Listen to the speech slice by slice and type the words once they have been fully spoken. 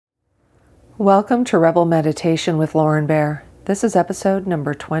Welcome to Rebel Meditation with Lauren Bear. This is episode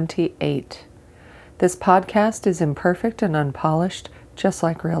number 28. This podcast is imperfect and unpolished, just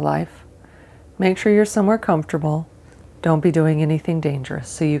like real life. Make sure you're somewhere comfortable. Don't be doing anything dangerous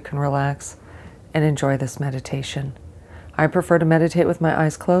so you can relax and enjoy this meditation. I prefer to meditate with my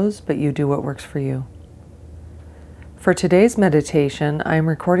eyes closed, but you do what works for you. For today's meditation, I'm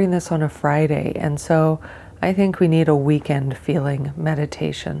recording this on a Friday, and so I think we need a weekend feeling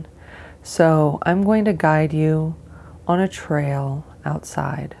meditation. So I'm going to guide you on a trail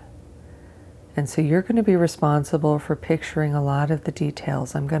outside. And so you're going to be responsible for picturing a lot of the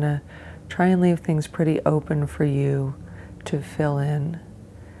details. I'm going to try and leave things pretty open for you to fill in.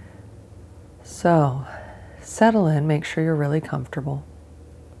 So settle in, make sure you're really comfortable.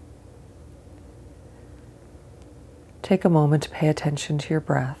 Take a moment to pay attention to your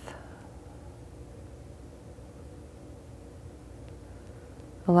breath.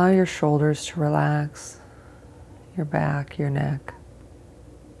 Allow your shoulders to relax, your back, your neck,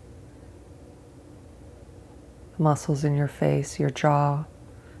 the muscles in your face, your jaw,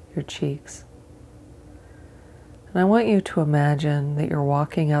 your cheeks. And I want you to imagine that you're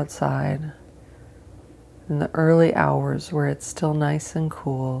walking outside in the early hours where it's still nice and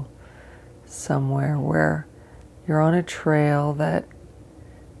cool, somewhere where you're on a trail that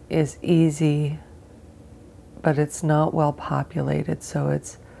is easy, but it's not well populated, so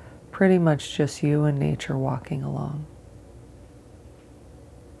it's pretty much just you and nature walking along.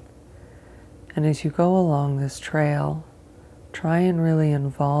 And as you go along this trail, try and really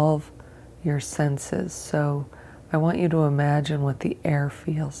involve your senses. So I want you to imagine what the air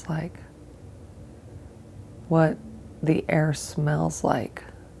feels like, what the air smells like.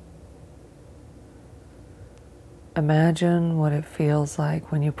 Imagine what it feels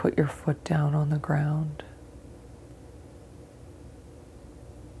like when you put your foot down on the ground.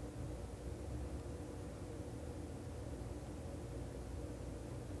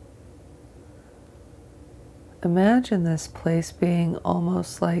 Imagine this place being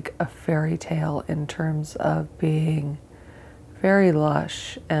almost like a fairy tale in terms of being very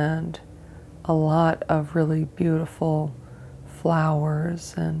lush and a lot of really beautiful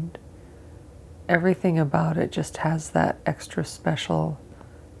flowers, and everything about it just has that extra special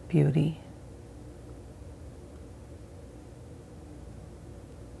beauty.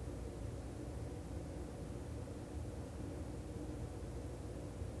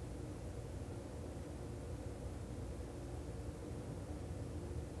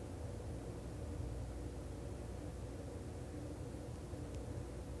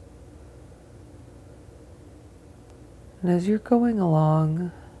 And as you're going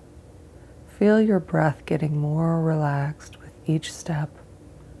along, feel your breath getting more relaxed with each step.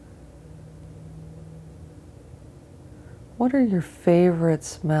 What are your favorite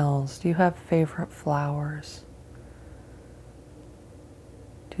smells? Do you have favorite flowers?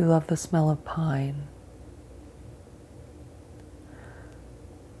 Do you love the smell of pine?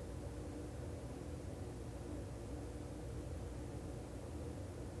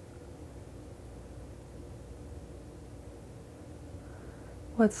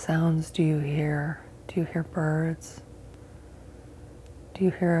 What sounds do you hear? Do you hear birds? Do you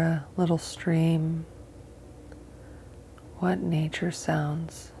hear a little stream? What nature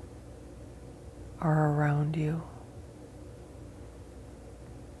sounds are around you?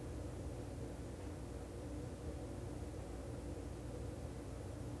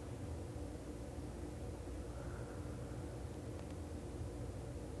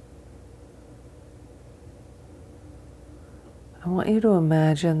 I want you to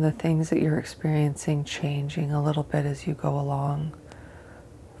imagine the things that you're experiencing changing a little bit as you go along.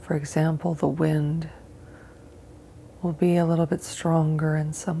 For example, the wind will be a little bit stronger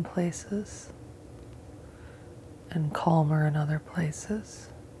in some places and calmer in other places.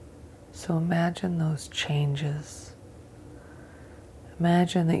 So imagine those changes.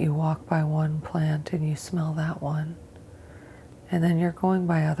 Imagine that you walk by one plant and you smell that one, and then you're going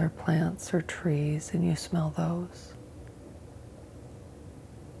by other plants or trees and you smell those.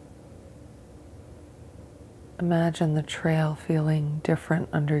 Imagine the trail feeling different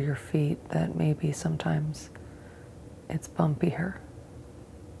under your feet, that maybe sometimes it's bumpier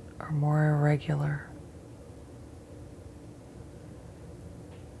or more irregular.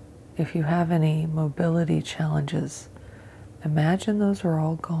 If you have any mobility challenges, imagine those are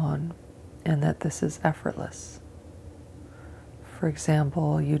all gone and that this is effortless. For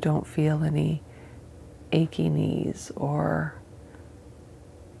example, you don't feel any achy knees or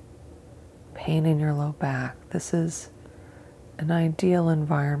pain in your low back. This is an ideal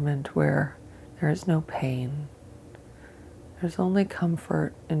environment where there is no pain. There's only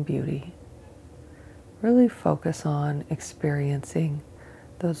comfort and beauty. Really focus on experiencing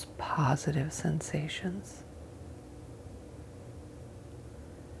those positive sensations.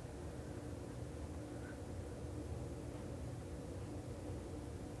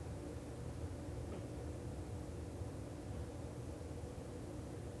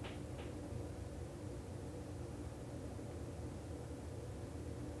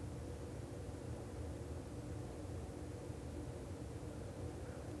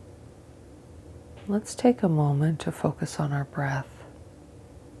 Let's take a moment to focus on our breath.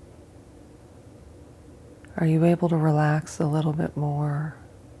 Are you able to relax a little bit more?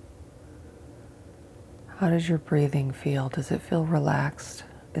 How does your breathing feel? Does it feel relaxed?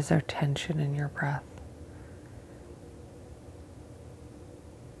 Is there tension in your breath?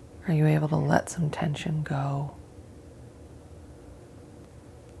 Are you able to let some tension go?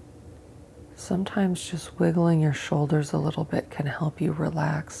 Sometimes just wiggling your shoulders a little bit can help you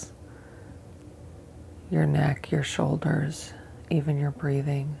relax your neck, your shoulders, even your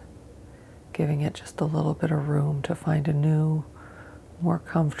breathing, giving it just a little bit of room to find a new, more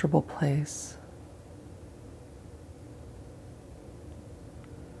comfortable place.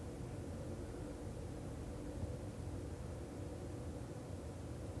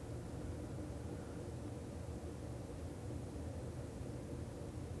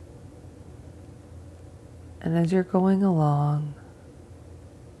 And as you're going along,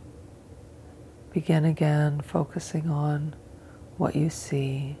 begin again focusing on what you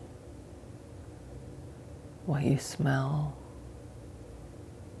see, what you smell,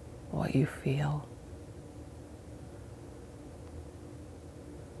 what you feel.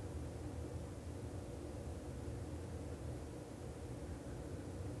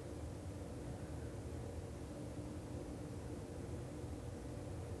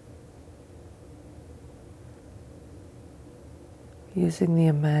 Using the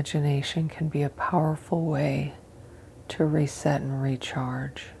imagination can be a powerful way to reset and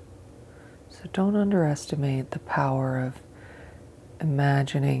recharge. So don't underestimate the power of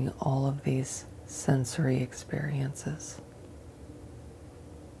imagining all of these sensory experiences.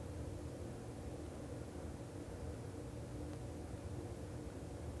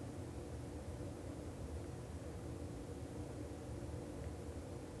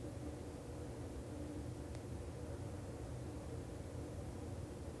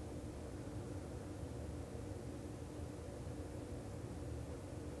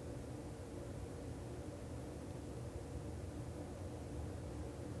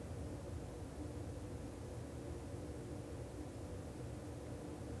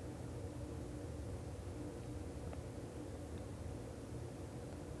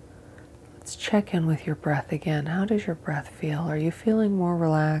 Let's check in with your breath again. How does your breath feel? Are you feeling more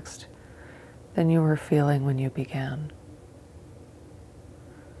relaxed than you were feeling when you began?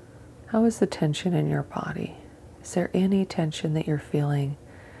 How is the tension in your body? Is there any tension that you're feeling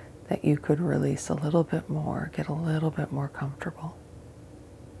that you could release a little bit more, get a little bit more comfortable?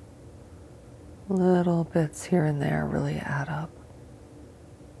 Little bits here and there really add up.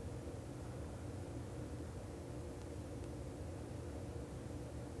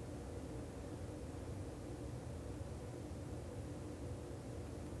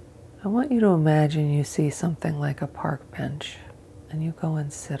 I want you to imagine you see something like a park bench and you go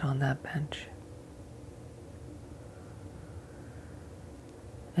and sit on that bench.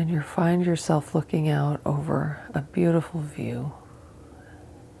 And you find yourself looking out over a beautiful view.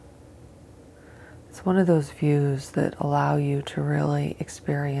 It's one of those views that allow you to really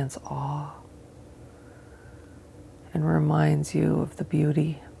experience awe and reminds you of the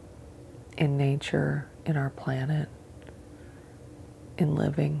beauty in nature, in our planet, in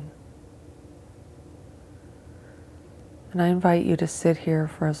living. And I invite you to sit here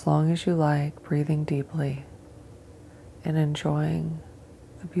for as long as you like, breathing deeply and enjoying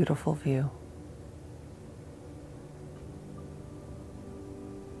the beautiful view.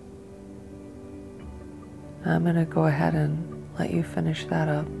 I'm going to go ahead and let you finish that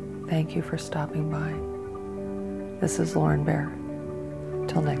up. Thank you for stopping by. This is Lauren Bear.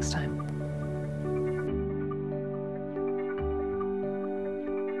 Till next time.